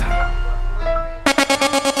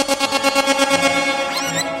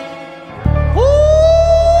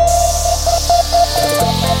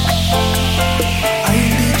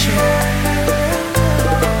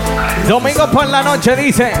por la noche,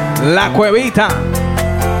 dice La Cuevita.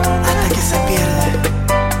 Hasta que se pierde.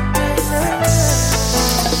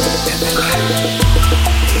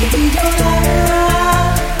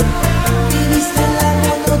 Viviste la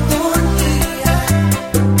monotonía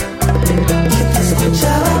y te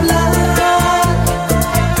escuchaba hablar,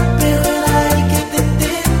 pero era el que te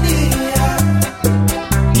entendía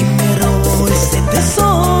y me robó ese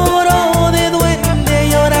tesoro de duende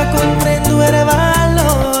y ahora comprendo el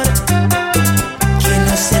valor, que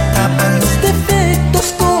no se tapan los defectos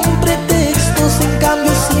con pretextos, en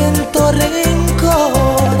cambio siento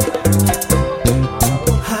rencor.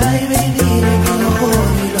 Ay, baby, que lo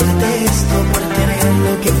odio y lo detesto por tener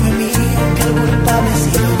lo que fue mío, que el culpable he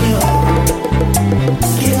sido yo,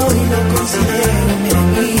 que hoy lo considero mi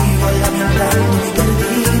enemigo, lamentando mi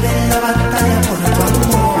perdida en la batalla por tu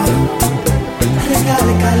amor.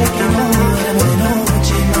 Recálcale que no duermo de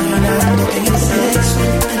noche, imaginando que en el sexo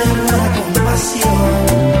tenemos la compasión.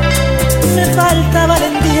 Me falta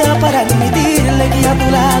valentía para admitirle que a tu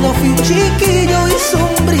lado fui un chiquillo y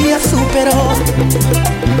sombría superó.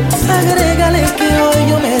 Agrégale que hoy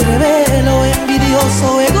yo me revelo,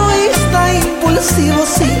 envidioso, egoísta, impulsivo,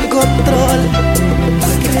 sin control.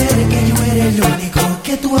 Por creer que yo era el único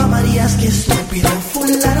que tú amarías, que estúpido,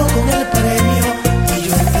 fulano con el premio y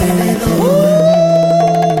yo el perdedor.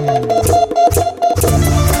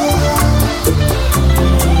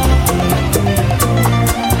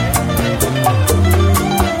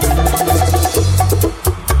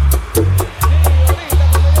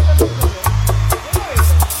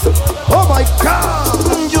 Oh my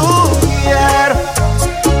God. Yo quiero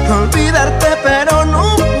olvidarte pero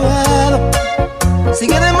no puedo.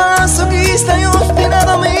 Sigue de masoquista y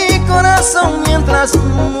obstinado mi corazón mientras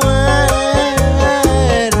muero.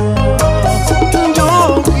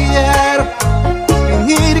 Yo quiero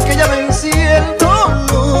fingir que ya vencí el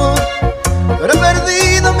dolor, pero he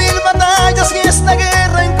perdido 1000 batallas y esta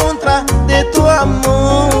guerra en contra de tu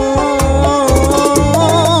amor.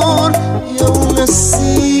 Y aún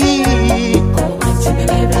así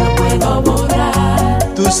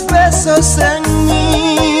tus besos en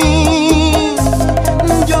mí,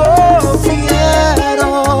 yo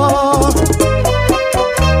quiero.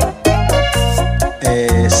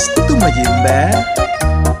 Es tu Mayimbe.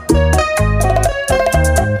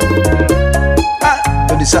 Ah,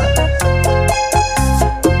 ¿dónde está?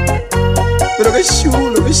 Pero qué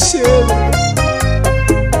chulo, qué chévere.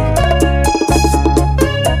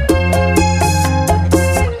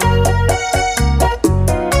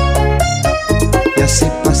 Y así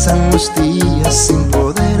pasan los días sin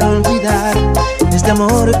poder olvidar este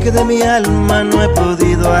amor que de mi alma no he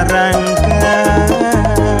podido arrancar.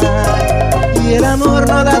 Y el amor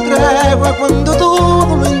no da tregua cuando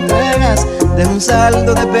todo lo entregas de un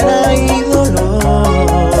saldo de pena y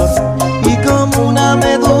dolor. Y como una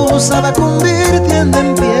medusa va convirtiendo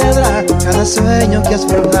en piedra cada sueño que has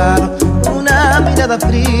forjado, una mirada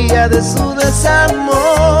fría de su desamor.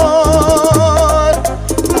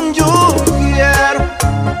 Yo quiero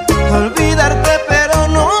olvidarte pero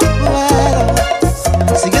no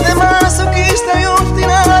puedo. Sigue de masoquista y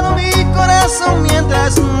obstinado mi corazón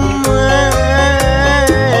mientras muero.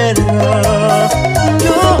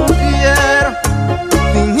 Yo quiero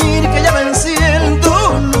fingir que ya vencí el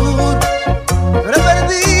dolor, pero he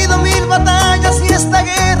perdido 1000 batallas y esta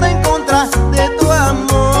guerra en contra de tu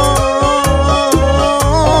amor.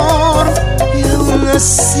 Y aún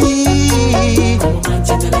así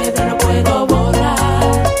no puedo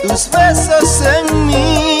borrar tus besos en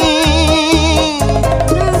mí.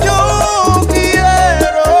 Yo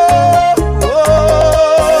quiero,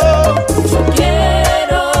 Yo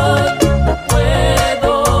quiero, no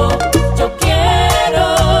puedo. Yo quiero,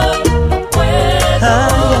 no puedo.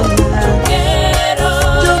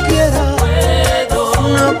 yo quiero,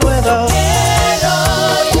 no puedo.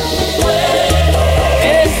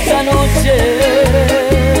 Esta noche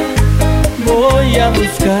voy a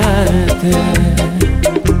buscarte.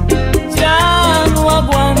 Ya no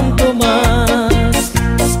aguanto más,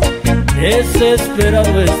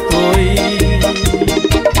 desesperado estoy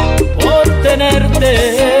por tenerte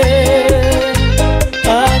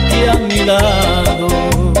aquí a mi lado,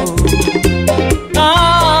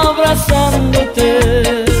 abrazándote.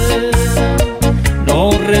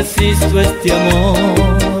 No resisto este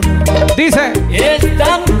amor. Dice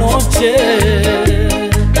Esta noche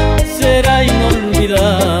será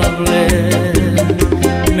inolvidable.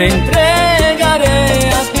 Me entregaré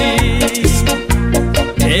a ti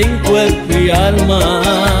en cuerpo y alma.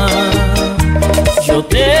 Yo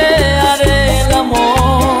te haré el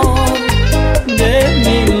amor de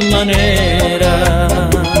 1000 maneras.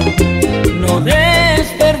 No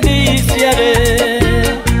desperdiciaré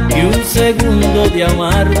segundo de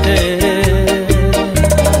amarte.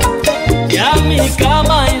 Ya mi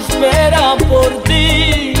cama espera por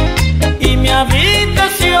ti y mi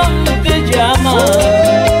habitación te llama.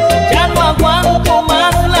 Ya no aguanto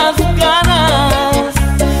más las ganas.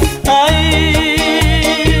 Ay,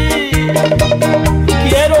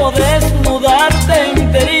 quiero desnudarte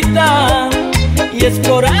enterita y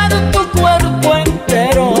explorar tu cuerpo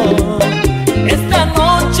entero. Esta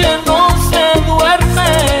noche no se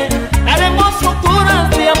duerme, haremos locuras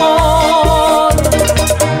de amor.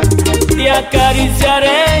 Te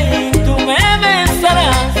acariciaré y tú me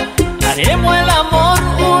besarás. Haremos el amor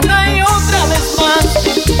una y otra vez más.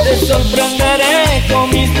 Te sorprenderé con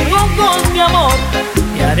mis trucos de amor.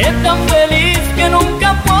 Te haré tan feliz que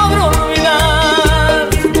nunca podré olvidar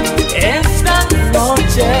esta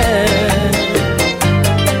noche.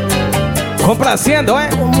 Complaciendo,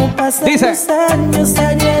 Como pasan Dice. los años,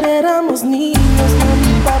 ayer éramos niños. Mami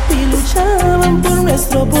y papi luchaban por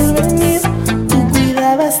nuestro porvenir. Tú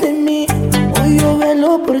cuidabas de mí, hoy yo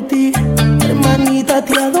velo por ti. Hermanita,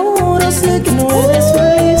 te adoro, sé que no eres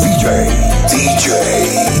feliz. DJ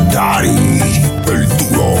Daddy, el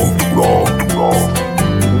duro.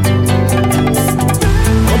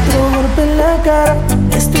 Otro golpe en la cara,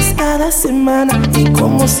 esto es cada semana. Y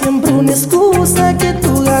como siempre una excusa que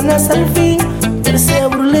tú ganas al fin. Él se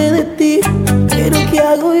burle de ti, pero ¿qué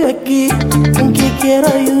hago yo aquí? Aunque quiero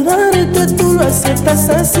ayudarte, tú lo aceptas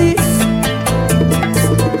así.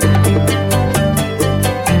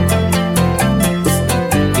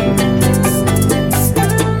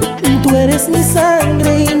 Tú eres mi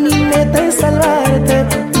sangre y mi meta es salvarte.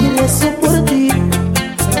 Y rezo por ti.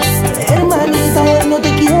 Hermanita, él no te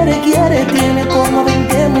quiere, tiene como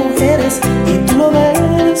 20 mujeres y tú lo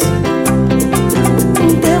ves.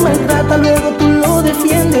 Te maltrata, luego tú lo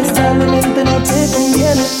defiendes. Realmente no te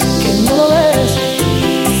conviene, que no lo ves.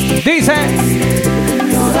 Dice.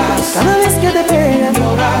 Cada vez que te pegan,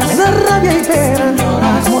 me da rabia y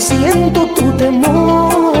pena. Como siento tu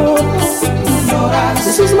temor.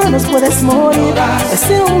 De sus manos puedes morir.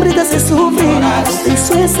 Ese hombre te hace sufrir. Te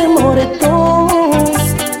hizo ese moretón.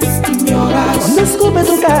 Cuando escupe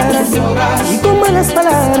tu cara y con malas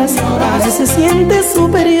palabras, él se siente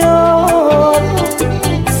superior.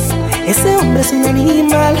 Ese hombre es un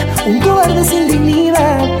animal, un cobarde sin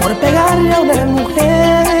dignidad por pegarle a una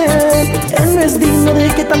mujer. Él no es digno de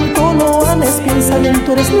que tanto lo ames. Piensa bien,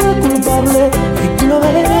 tú eres la culpable y tú lo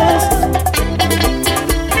ves.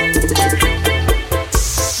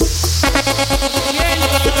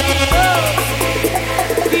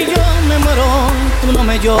 Y yo me muero, tú no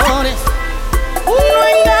me llores. No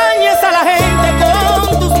engañes a la gente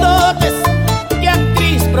con tus dotes de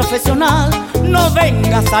actriz profesional. No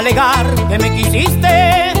vengas a alegar que me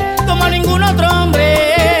quisiste como a ningún otro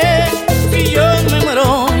hombre. Si yo me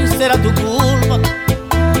muero, será tu culpa.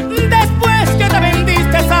 Después que te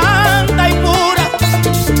vendiste santa y pura,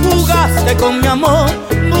 jugaste con mi amor,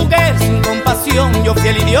 mujer sin compasión. Yo fui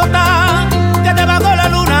el idiota que te pagó la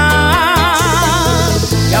luna.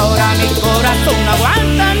 Y ahora mi corazón no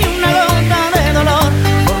aguanta ni una gota de dolor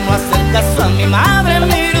por no hacer caso a mi madre.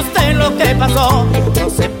 Mire usted lo que pasó. No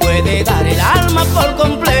se puede dar el alma por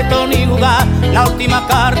completo ni jugar la última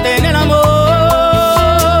carta en el amor.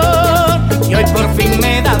 Y hoy por fin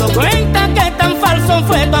me he dado cuenta que tan falso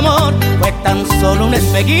fue tu amor. Fue tan solo un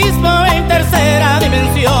espejismo en tercera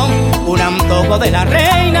dimensión. Un antojo de la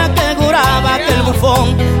reina que juraba que el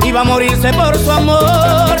bufón iba a morirse por su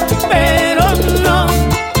amor. Pero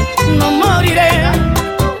no moriré.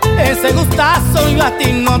 Ese gustazo yo a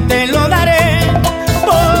ti no te lo daré.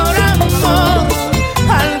 Por amor,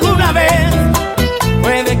 alguna vez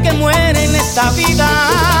puede que muera en esta vida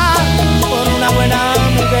por una buena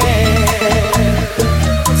mujer.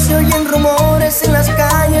 Se oyen rumores en las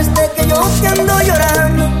calles de que yo te ando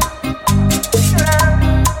llorando.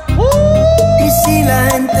 Y si la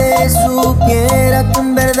gente supiera que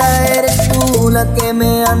en verdad eres tú la que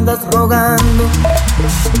me andas rogando.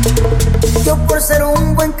 Yo por ser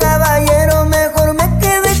un buen caballero mejor me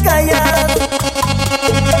quedé callado.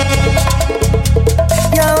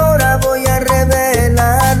 Y ahora voy a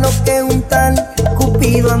revelar lo que un tal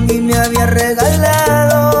Cupido a mí me había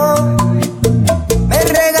regalado. Me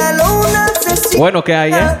regaló una asesina. Bueno, ¿qué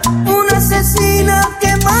hay, Una asesina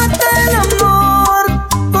que mata el amor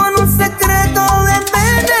con un secreto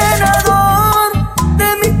envenenador. De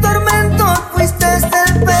mi tormento fuiste el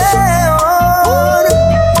peor.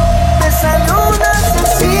 Me salió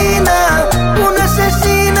una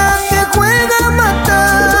asesina que juega a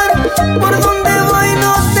matar. Por donde voy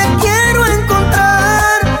no te quiero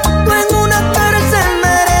encontrar. Tú en una cárcel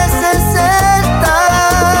mereces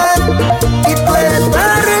estar. Y tú eres la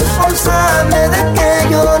responsable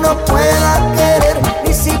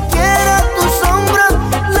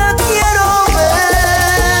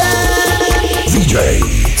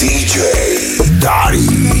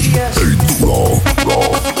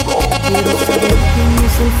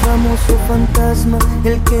falso fantasma,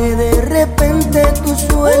 el que de repente tú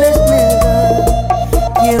sueles negar.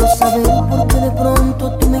 Quiero saber por qué de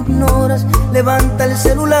pronto tú me ignoras. Levanta el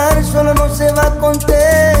celular, solo no se va a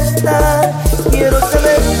contestar. Quiero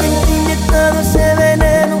saber quién te ha inyectado ese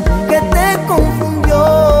veneno que te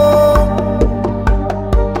confundió.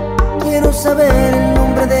 Quiero saber el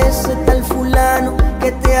nombre de ese tal fulano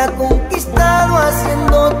que te ha conquistado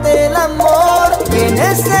haciéndote el amor. ¿Quién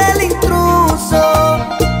es el intruso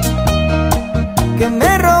que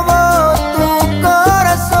me robó tu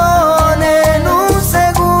corazón en un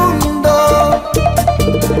segundo?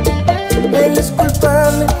 Él es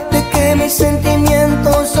culpable de que mis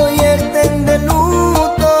sentimientos hoy estén de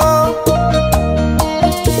luto.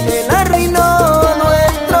 Él arruinó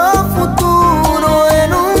nuestro futuro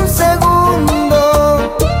en un segundo.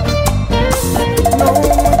 No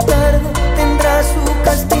muy tarde tendrá su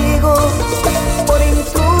castigo por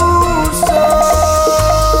intruso.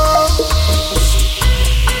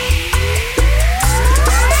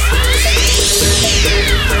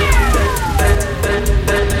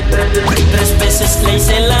 Tres veces le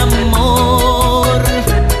hice el amor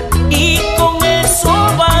y con eso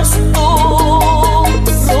bastó.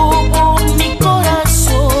 Robó mi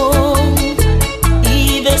corazón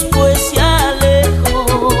y después se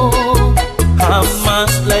alejó. Jamás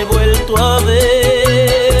la he vuelto a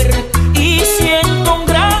ver y siento un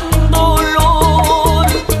gran dolor,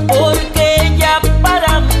 porque ella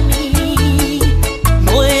para mí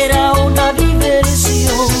no era una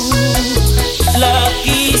diversión. La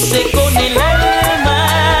quise con el alma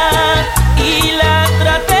y la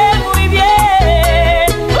traté muy bien.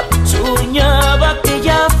 Soñaba que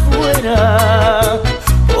ella fuera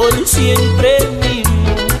por siempre mi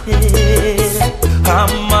mujer.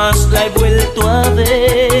 Jamás la he vuelto a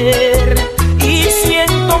ver y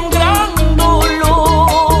siento un gran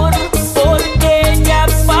dolor, porque ella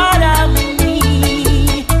para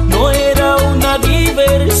mí no era una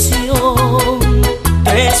diversión.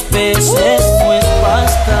 Tres veces no es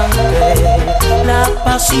bastante, la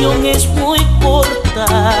pasión es muy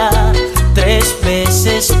corta. Tres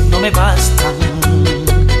veces no me bastan,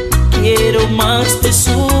 quiero más de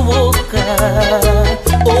su boca.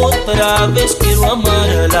 Otra vez quiero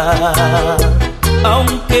amarla,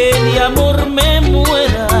 aunque de amor me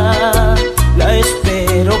muera. La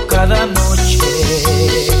espero cada noche